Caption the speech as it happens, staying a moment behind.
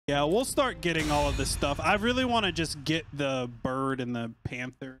Yeah, we'll start getting all of this stuff. I really want to just get the bird and the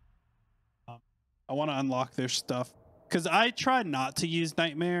panther. I want to unlock their stuff because I try not to use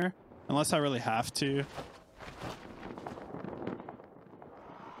nightmare unless I really have to.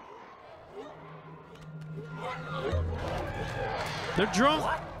 They're drunk.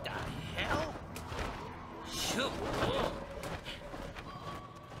 What the hell? Shoot.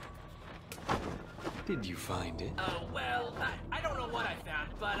 Did you find it? Well, I don't know what I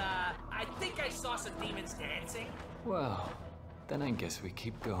found, but I think I saw some demons dancing. Well, then I guess we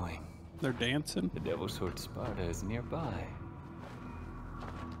keep going. They're dancing. The Devil's Sword Sparta is nearby.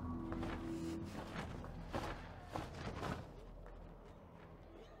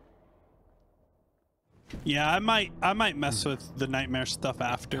 Yeah, I might mess with the nightmare stuff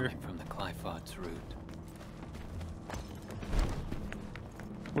after. Coming from the Clyphod's route.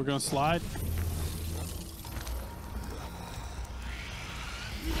 We're gonna slide.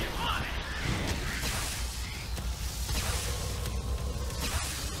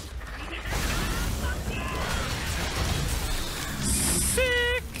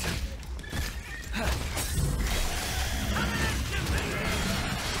 Sick.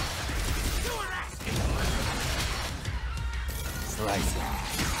 Slice it.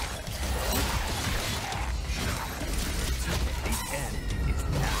 The end is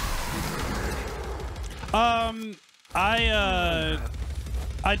now.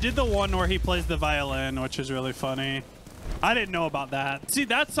 I did the one where he plays the violin, which is really funny. I didn't know about that. See,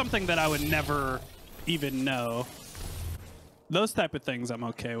 that's something that I would never even know. Those type of things I'm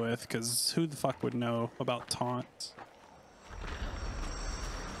okay with, because who the fuck would know about taunts?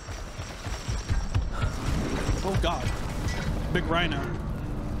 Oh god. Big rhino.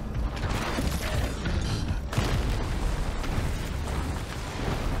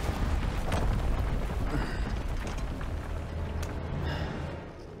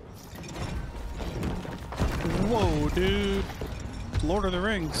 Whoa, dude. Lord of the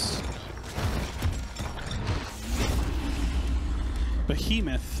Rings.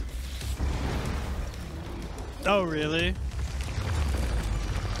 Behemoth. Oh, really?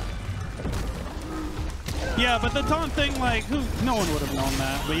 Yeah, but the taunt thing, like, no one would have known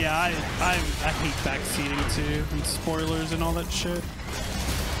that. But yeah, I hate backseating too, and spoilers and all that shit.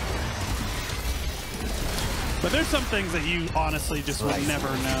 But there's some things that you honestly just would never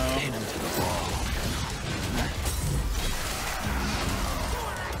know.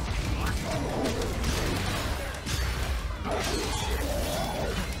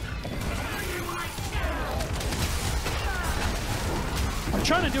 I'm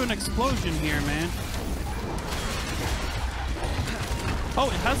trying to do an explosion here, man. Oh,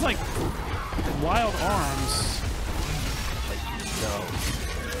 it has like wild arms.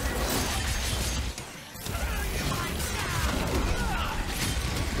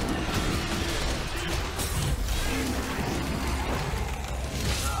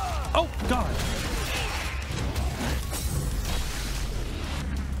 Oh, God.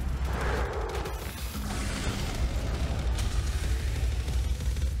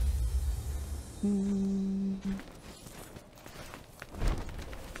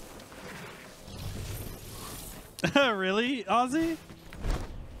 Really, Ozzy?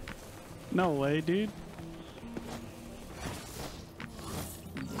 No way, dude.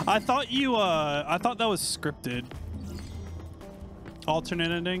 I thought that was scripted.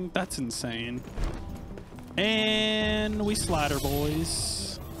 Alternate ending? That's insane. And we slider,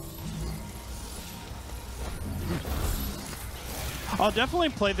 boys. I'll definitely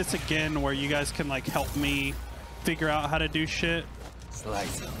play this again where you guys can like help me figure out how to do shit.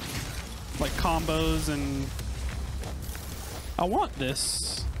 Slice 'em. Like combos and... I want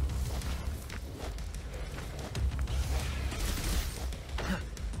this.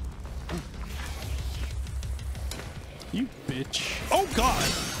 You bitch. Oh, God.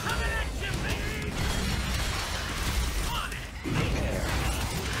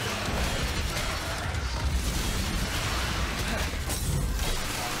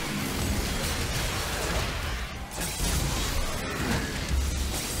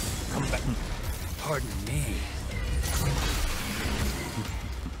 Come back. Pardon me.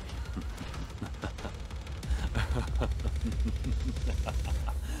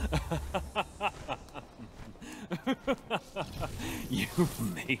 You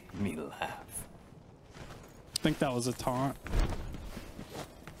make me laugh. I think that was a taunt.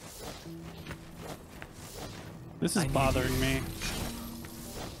 This is bothering me.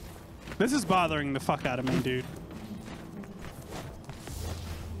 This is bothering the fuck out of me, dude.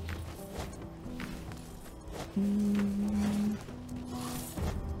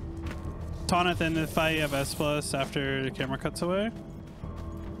 Taunt it then if I have S+ after the camera cuts away.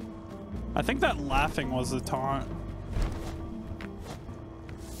 I think that laughing was a taunt.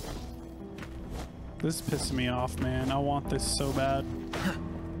 This is pissing me off, man. I want this so bad.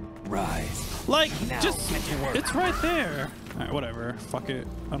 Rise. Like, Now, just, get to work. it's right there. All right, whatever. Fuck it.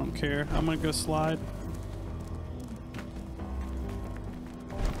 I don't care. I'm gonna go slide.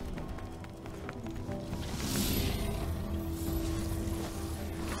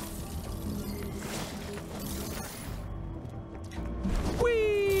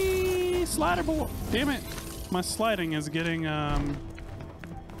 Whee! Slider boy. Damn it. My sliding is getting,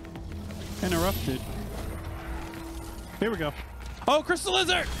 interrupted. Here we go. Oh, Crystal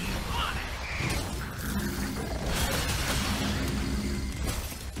Lizard!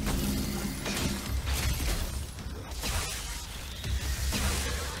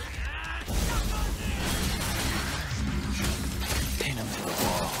 Pin him to the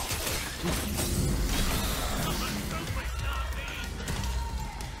wall.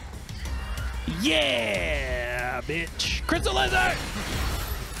 Yeah, bitch. Crystal Lizard!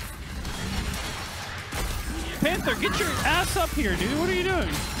 Panther, get your ass up here, dude. What are you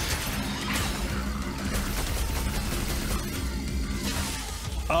doing?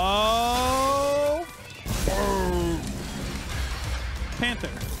 Oh. Panther,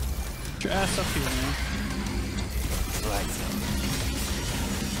 get your ass up here, man. Lights up.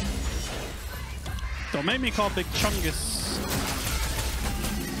 Don't make me call Big Chungus.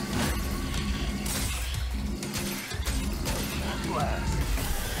 Blast.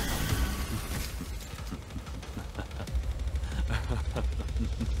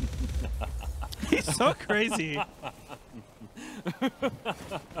 He's so crazy.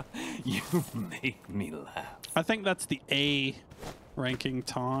 You make me laugh. I think that's the A ranking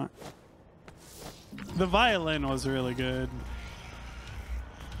taunt. The violin was really good.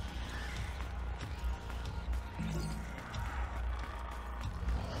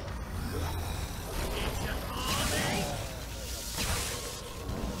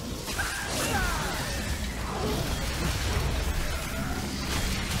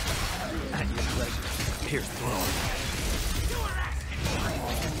 At your pleasure. Pierce throne.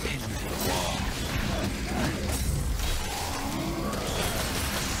 Pin him to the wall.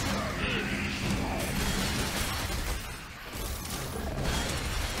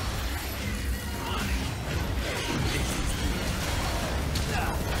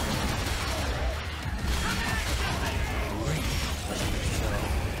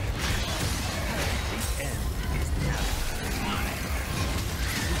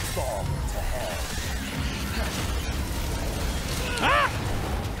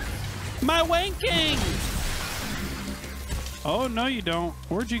 My wanking! Oh, no, you don't.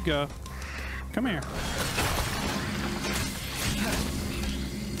 Where'd you go? Come here.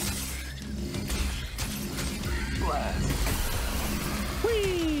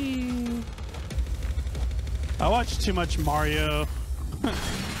 Whee! I watch too much Mario.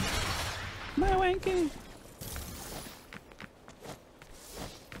 My wanking.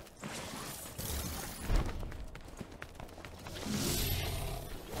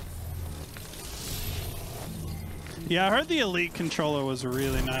 Yeah, I heard the Elite controller was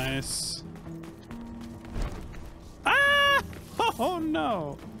really nice. Ah! Oh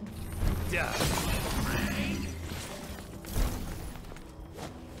no! Yeah.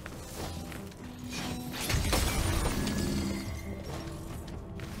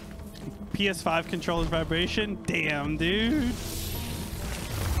 PS5 controller's vibration? Damn, dude.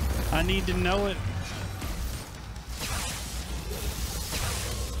 I need to know it.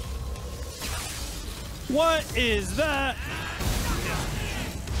 What is that?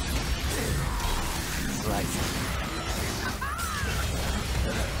 Right.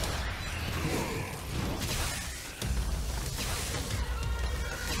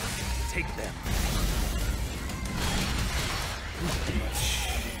 Take them.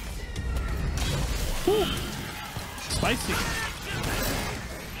 Whew. Spicy.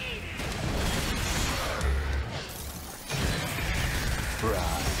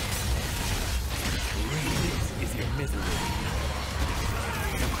 Bride. This is your misery.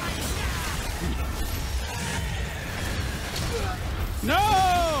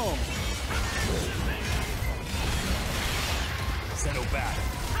 No! Settle back.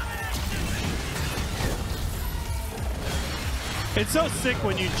 It's so sick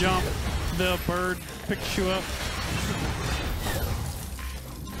when you jump, the bird picks you up.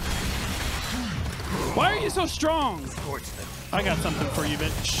 Why are you so strong? Scorch them. I got something for you,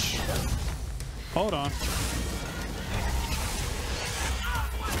 bitch. Hold on.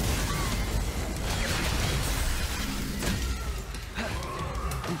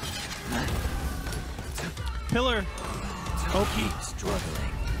 Pillar. Keep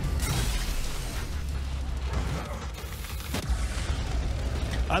struggling.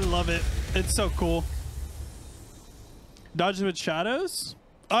 I love it. It's so cool. Dodges with shadows?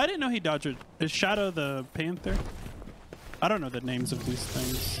 Oh, I didn't know he dodged with... Is Shadow the Panther? I don't know the names of these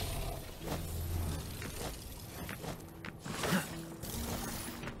things.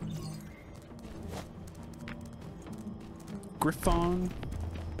 Griffon.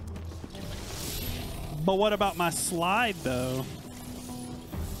 But what about my slide, though?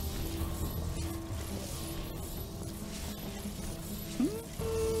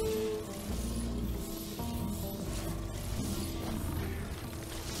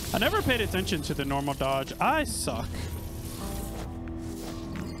 I never paid attention to the normal dodge. I suck.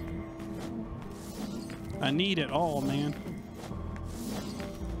 I need it all, man.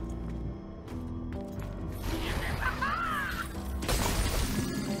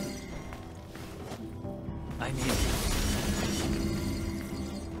 I need you.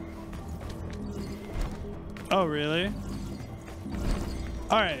 Oh, really?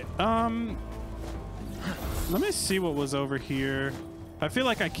 All right. Let me see what was over here. I feel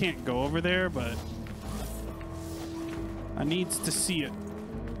like I can't go over there, but I needs to see it.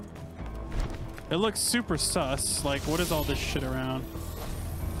 It looks super sus. Like, what is all this shit around?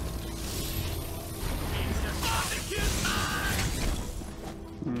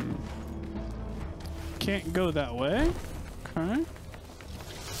 Can't go that way. Okay.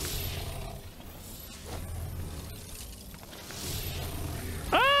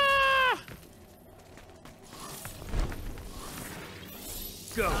 Ah!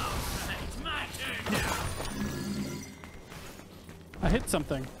 Go. It's my turn now. I hit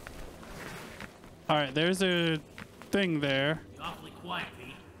something. All right, there's a thing there. You're awfully quiet,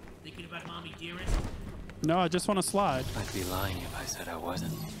 Pete. Thinking about Mommy Dearest? No, I just want to slide. I'd be lying if I said I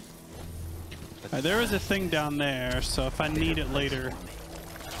wasn't. But All right, there is a thing down there, so if I need it later.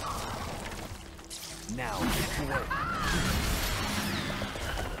 now, get to work.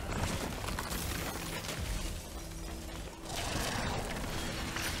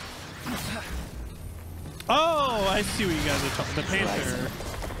 Oh, I see what you guys are talking. The Panther.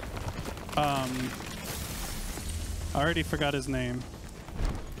 I already forgot his name.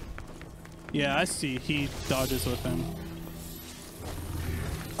 Yeah, I see. He dodges with him.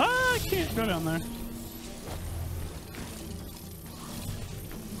 Ah, I can't go down there.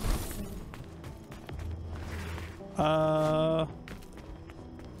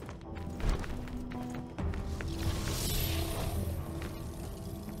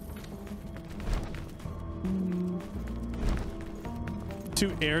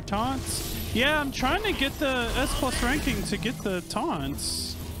 Two air taunts? Yeah, I'm trying to get the S+ ranking to get the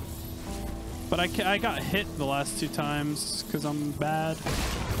taunts. But I got hit the last 2 times because I'm bad.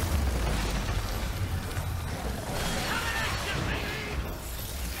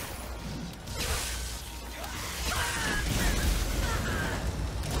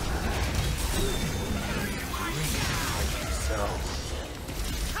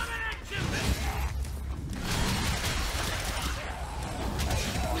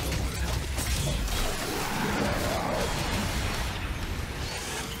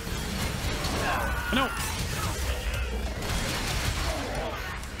 No.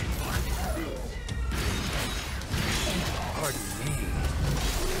 Pardon me.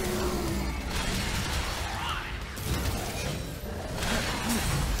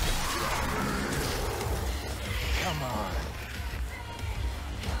 Come on.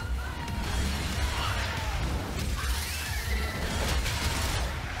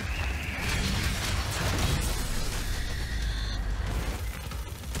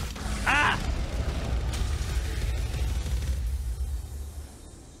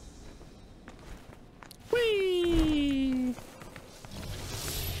 Whee!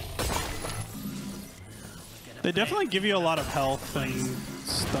 They definitely give you a lot of health and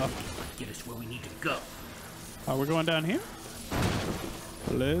stuff. Get us where we need to go. Oh, we're going down here?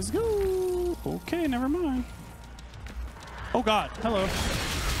 Let's go. Okay, never mind. Oh God, hello.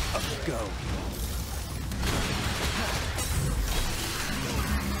 Go.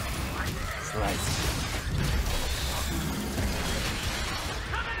 Slice.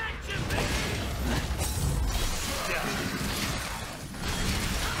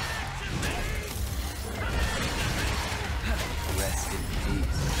 Rest in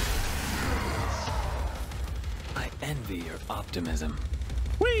peace. I envy your optimism.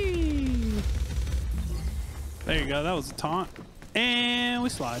 Whee! There you go, that was a taunt. And we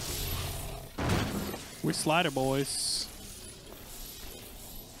slide. We slider, boys.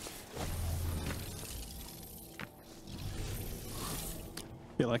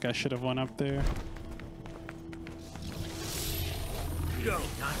 Feel like I should have went up there. Go.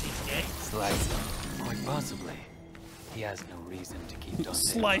 Dante's dead. Slice. Quite possibly. He has no reason to keep Dante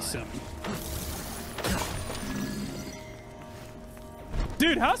Slice alive. him.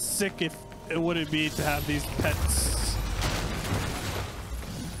 Dude, how sick would it be to have these pets?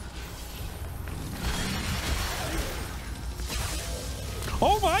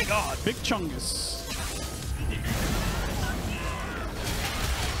 Oh my god, Big Chungus.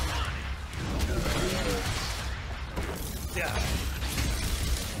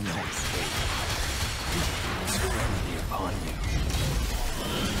 No escape. Serenity upon you.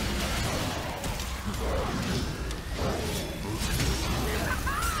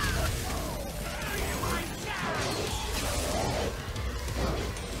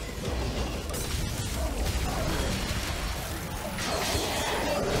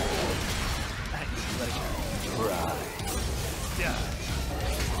 At your pleasure. Try.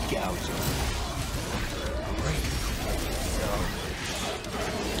 Gouge him. Break. So.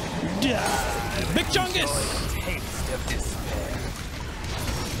 Big Chungus. Taste of despair.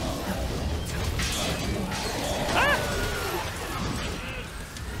 Ah!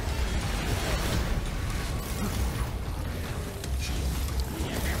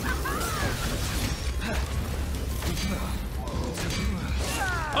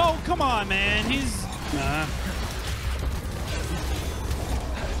 Oh, come on, man. He's... Nah.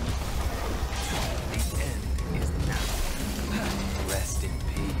 The end is now. Rest in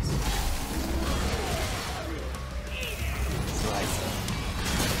peace. Slice him.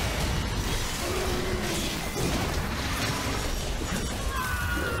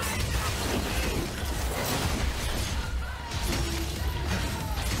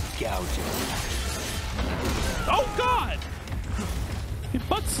 Gouge him. Oh, God! He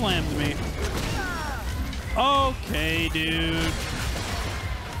butt slammed me. Okay, dude.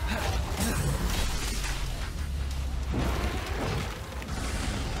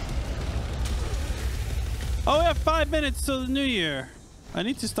 Oh, we have 5 minutes till the new year. I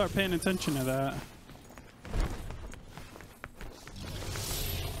need to start paying attention to that.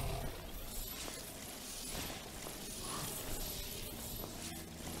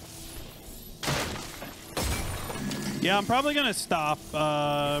 Yeah, I'm probably gonna stop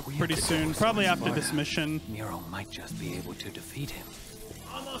pretty soon. Probably after this mission. Nero might just be able to defeat him.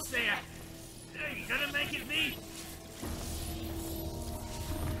 Almost there. Hey, you gonna make it, V?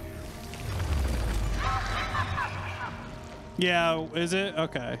 Yeah, is it?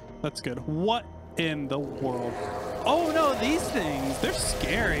 Okay, that's good. What in the world? Oh no, these things, they're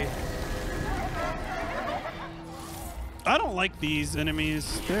scary. I don't like these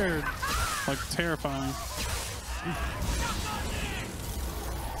enemies. They're like terrifying.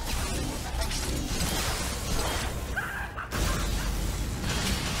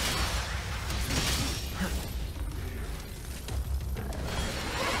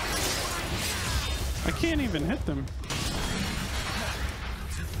 I can't even hit them.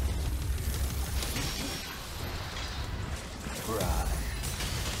 Try.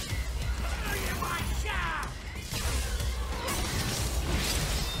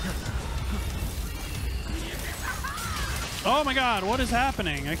 Oh my god, what is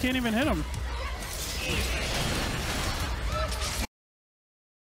happening? I can't even hit him.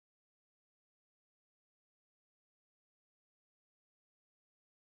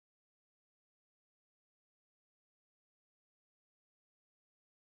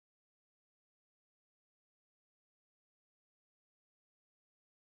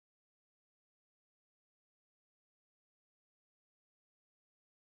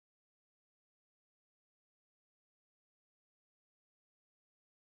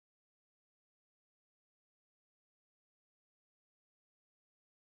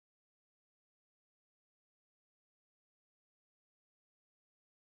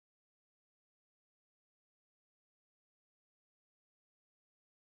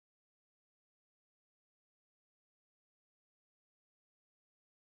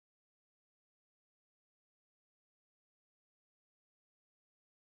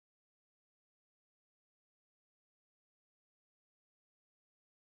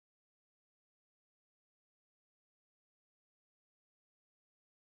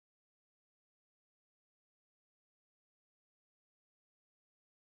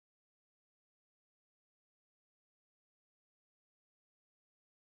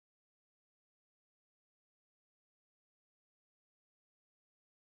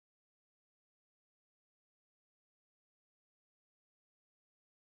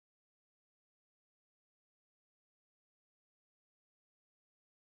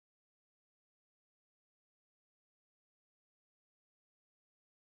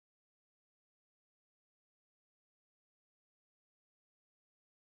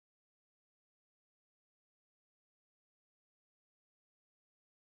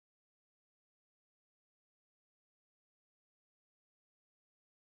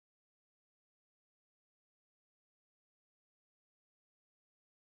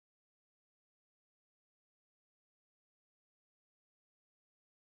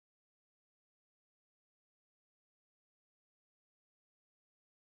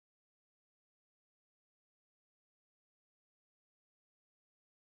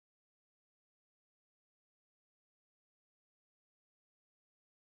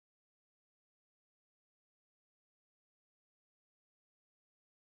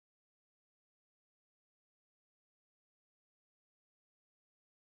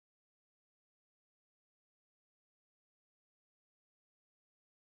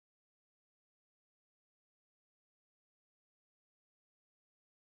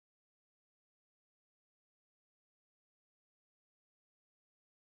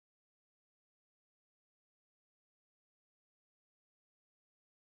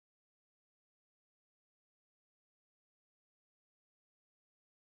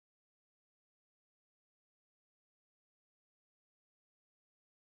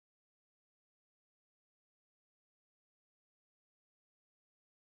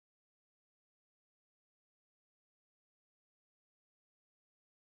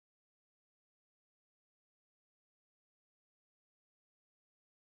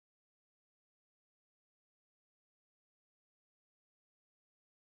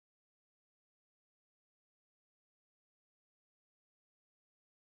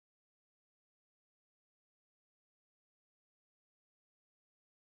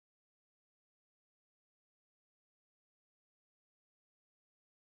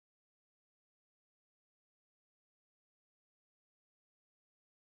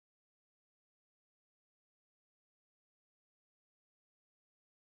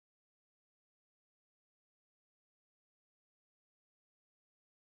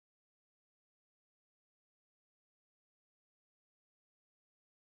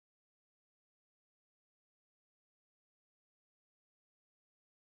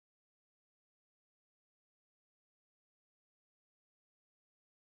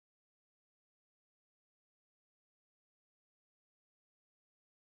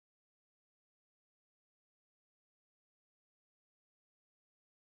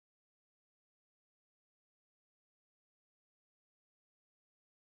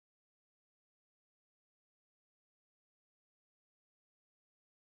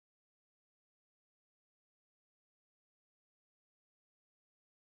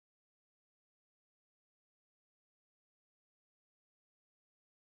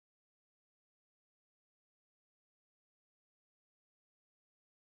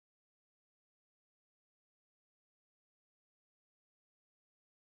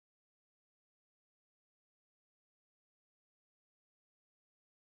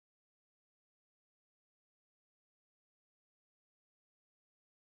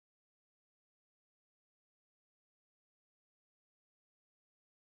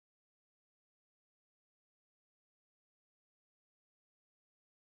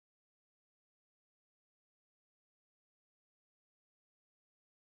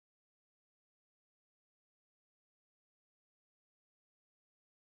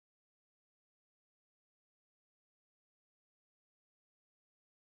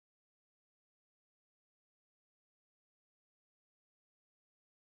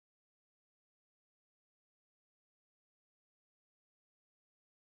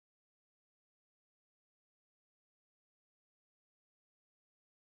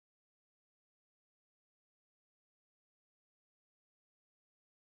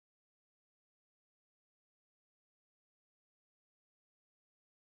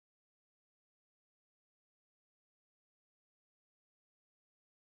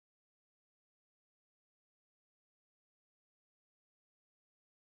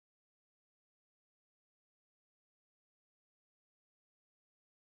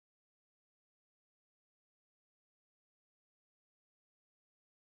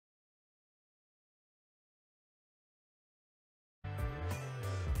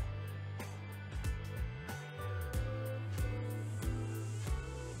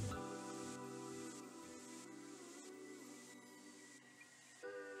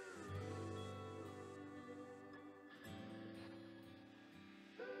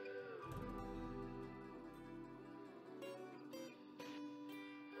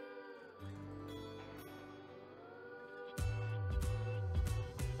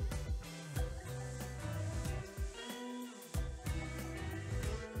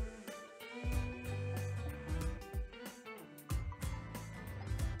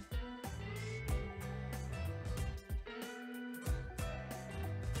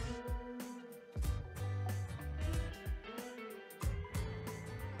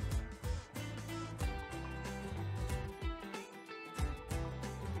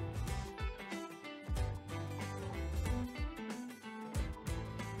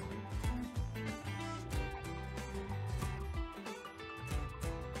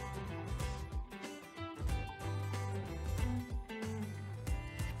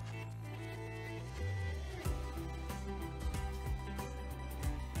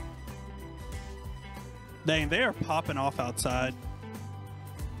 Dang, they are popping off outside.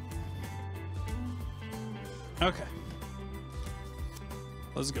 Okay.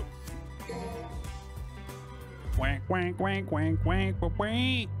 Let's go. Wank, wank, wank, wank, wank, wank,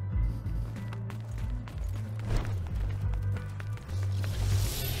 wank.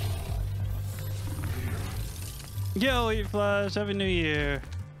 Yo, Eat Flash, Happy New Year.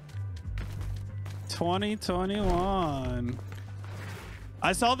 2021.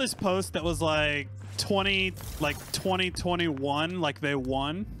 I saw this post that was like 2021, like they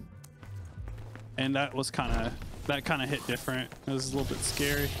won. And that was kind of hit different. It was a little bit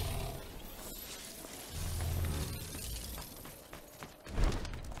scary.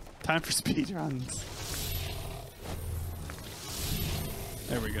 Time for speed runs.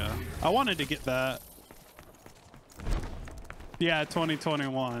 There we go. I wanted to get that. Yeah,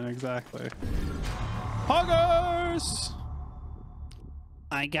 2021, exactly. Huggers!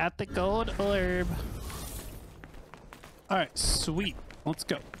 I got the gold orb. All right, sweet. Let's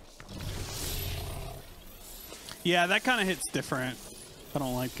go. Yeah, that kind of hits different. I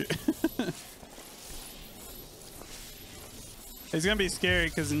don't like it. It's gonna be scary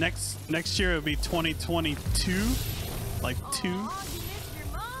because next year it'll be 2022, like 2.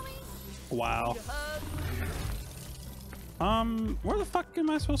 Wow. Where the fuck am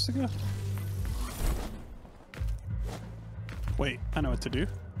I supposed to go? Wait, I know what to do.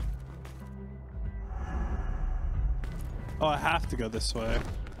 Oh, I have to go this way.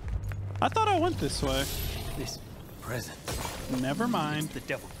 I thought I went this way. This present. Never mind. The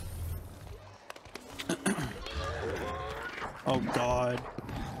devil. Oh God.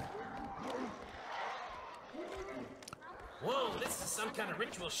 Whoa, this is some kind of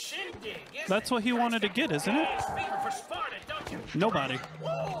ritual shindig, isn't That's it? what he wanted to get, isn't it? Speaking for Sparta, don't you? Nobody.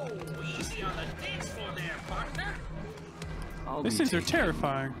 Whoa, easy on the dance floor there, partner. These things are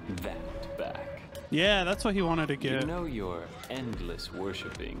terrifying. That back. Yeah, that's what he wanted to get. You know your endless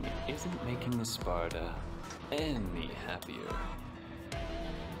worshipping isn't making the Sparta any happier.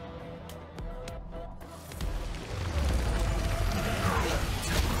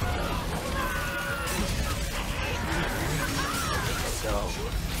 So,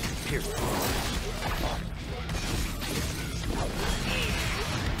 pierce the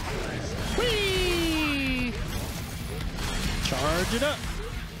Whee! Charge it up.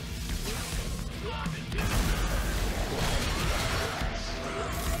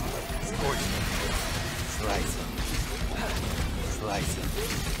 scorch him. Slice him. Slice him.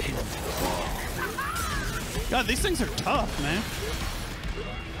 Pin him to the wall. God, these things are tough, man.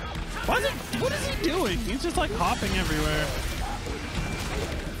 What is he doing? He's just like hopping everywhere.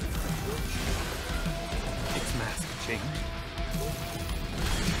 Its mask changed.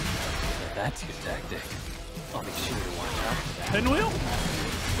 If that's your tactic, I'll be sure to watch out for that. Pinwheel?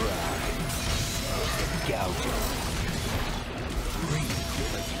 Right. Gouge him.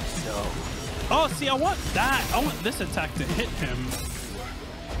 Breathe like you sow. Oh, see, I want that. I want this attack to hit him.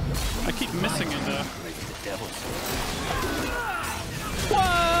 I keep missing it though. Like the devil's.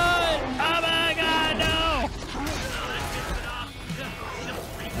 What? Oh my God, no!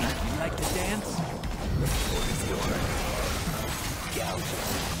 You like to dance? Or is yours? Gouge him.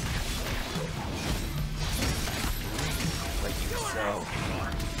 Breathe like you sow.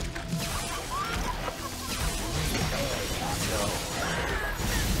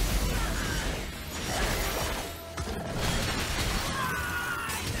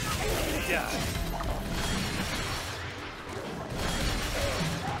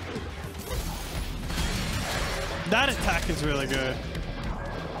 That attack is really good.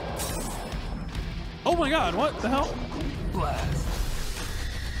 Oh my God, what the hell? Blast.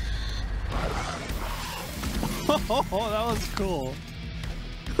 Oh, that was cool.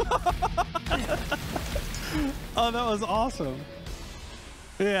 Oh, that was awesome.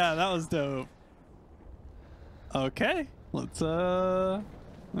 Yeah, that was dope. Okay, let's just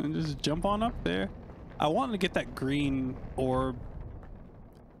jump on up there. I wanted to get that green orb.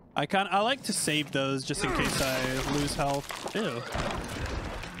 I like to save those just in case I lose health. Ew.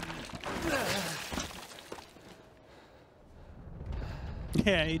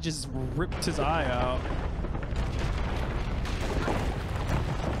 Yeah, he just ripped his eye out.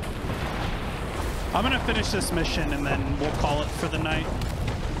 I'm gonna finish this mission and then we'll call it for the night.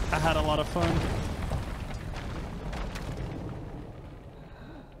 I had a lot of fun.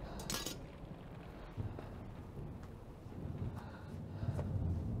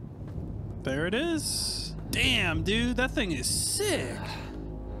 There it is. Damn, dude, that thing is sick.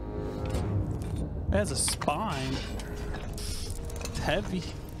 It has a spine. It's heavy.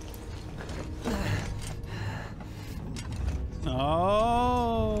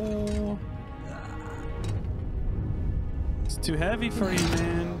 Oh. Too heavy for you,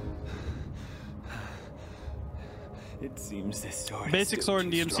 man. It seems this sword Basic is sword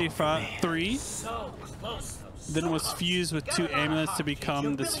in still too DMC strong for me. 3. So close, though. Then was fused with 2 amulets to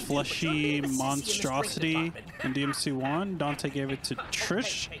become this fleshy monstrosity in DMC 1. Dante gave it to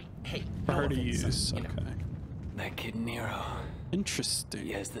Trish for her to use. Okay. That kid Nero. Interesting.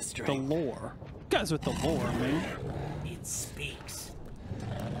 He has the The strength. lore. Guys with the lore, man. It speaks.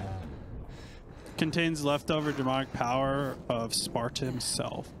 Contains leftover demonic power of Sparta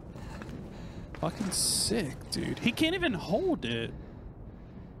himself. Fucking sick, dude. He can't even hold it.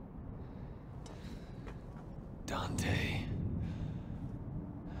 Dante.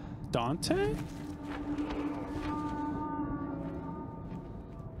 Dante?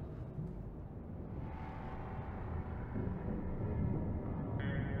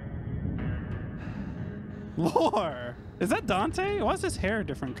 Lore! Is that Dante? Why is his hair a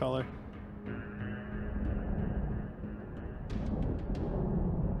different color?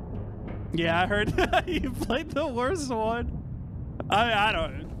 Yeah, I heard you played the worst one. I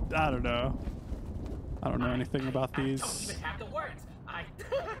don't know. I don't know anything about I these. don't even have the words.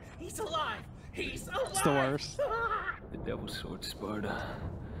 He's alive. He's alive. It's the worst. The Devil's Sword Sparta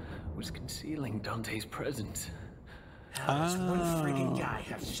was concealing Dante's presence. How does one friggin' guy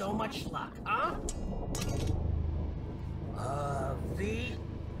have so much luck, huh? V?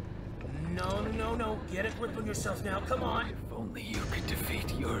 No. Get a grip on yourself now. Come on. If only you could defeat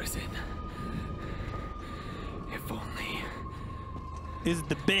Urizen. If only. Is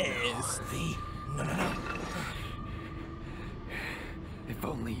the best. V? No. If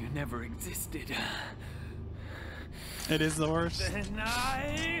only you never existed. It is the worst. And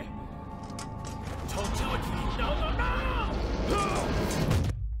I... Don't do it, V. No.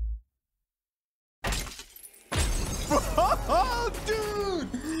 Oh,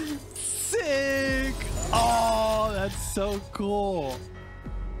 dude! Sick! Oh, that's so cool.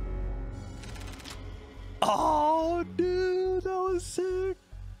 Oh, dude, that was sick.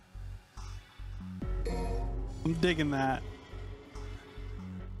 I'm digging that.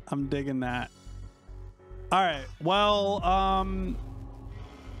 I'm digging that. All right. Well,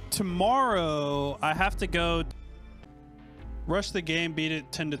 tomorrow I have to go rush the game, beat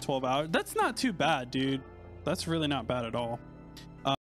it 10 to 12 hours. That's not too bad, dude. That's really not bad at all.